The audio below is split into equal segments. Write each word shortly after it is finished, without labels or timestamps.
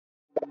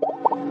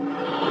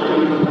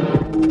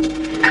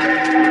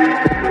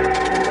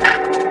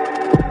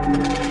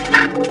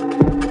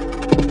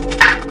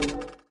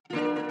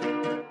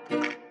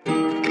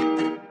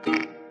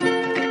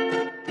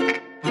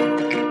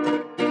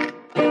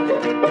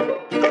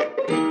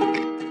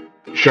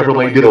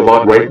Chevrolet did a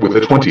lot right with the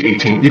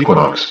 2018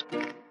 Equinox.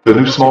 The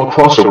new small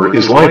crossover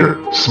is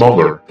lighter,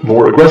 smaller,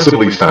 more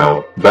aggressively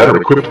styled, better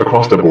equipped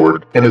across the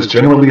board, and is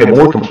generally a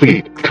more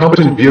complete,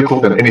 competent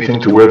vehicle than anything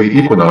to wear the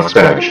Equinox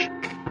badge.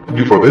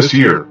 New for this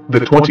year,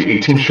 the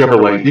 2018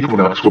 Chevrolet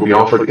Equinox will be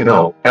offered in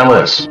L,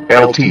 LS,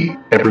 LT,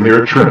 and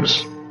Premier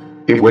trims.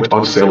 It went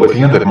on sale at the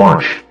end of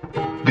March.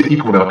 The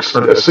Equinox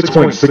earned a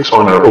 6.6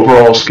 on our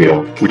overall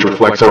scale, which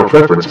reflects our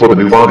preference for the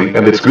new body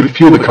and its good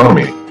fuel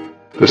economy.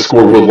 The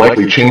score will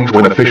likely change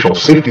when official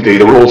safety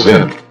data rolls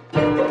in.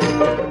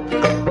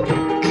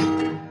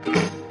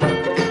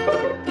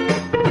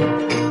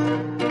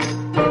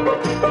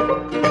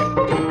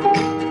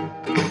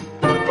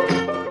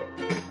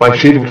 By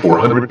shaving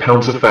 400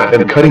 pounds of fat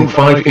and cutting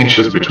 5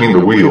 inches between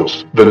the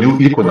wheels, the new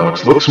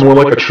Equinox looks more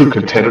like a true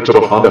contender to the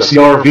Honda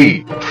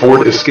CR-V,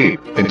 Ford Escape,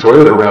 and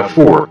Toyota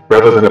RAV4,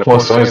 rather than a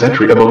plus-size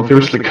entry among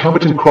fiercely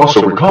competent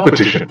crossover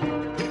competition.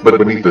 But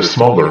beneath the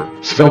smaller,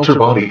 svelter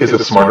body is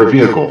a smarter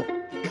vehicle.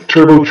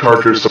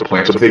 Turbochargers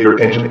supplant a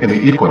bigger engine in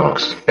the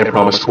Equinox, and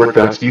promise torque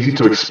that's easy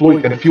to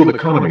exploit and fuel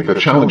economy that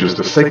challenges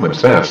the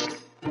segment's best.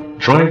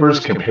 Drivers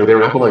can pair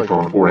their Apple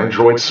iPhone or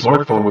Android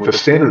smartphone with a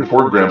standard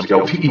 4G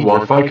LTE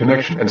Wi-Fi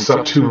connection and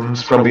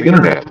sub-tunes from the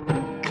internet.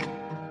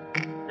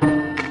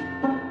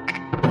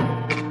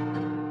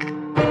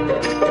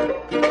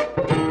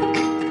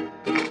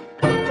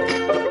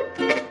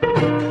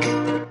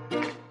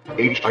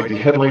 HID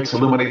headlights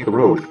illuminate the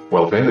road,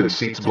 while vented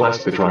seats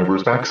blast the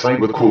driver's backside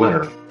with cool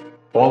air.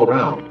 All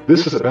around,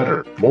 this is a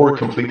better, more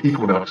complete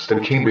Equinox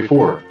than came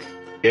before.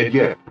 And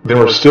yet, there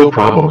are still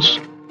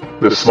problems.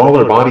 The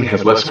smaller body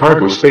has less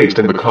cargo space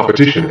than the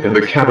competition, and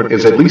the cabin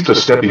is at least a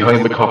step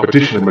behind the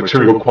competition in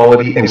material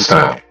quality and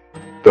style.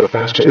 The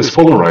fascia is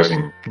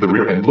polarizing, the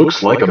rear end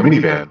looks like a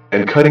minivan,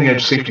 and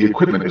cutting-edge safety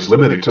equipment is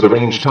limited to the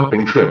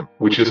range-topping trim,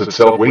 which is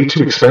itself way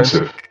too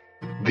expensive.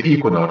 The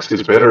Equinox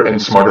is better and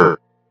smarter.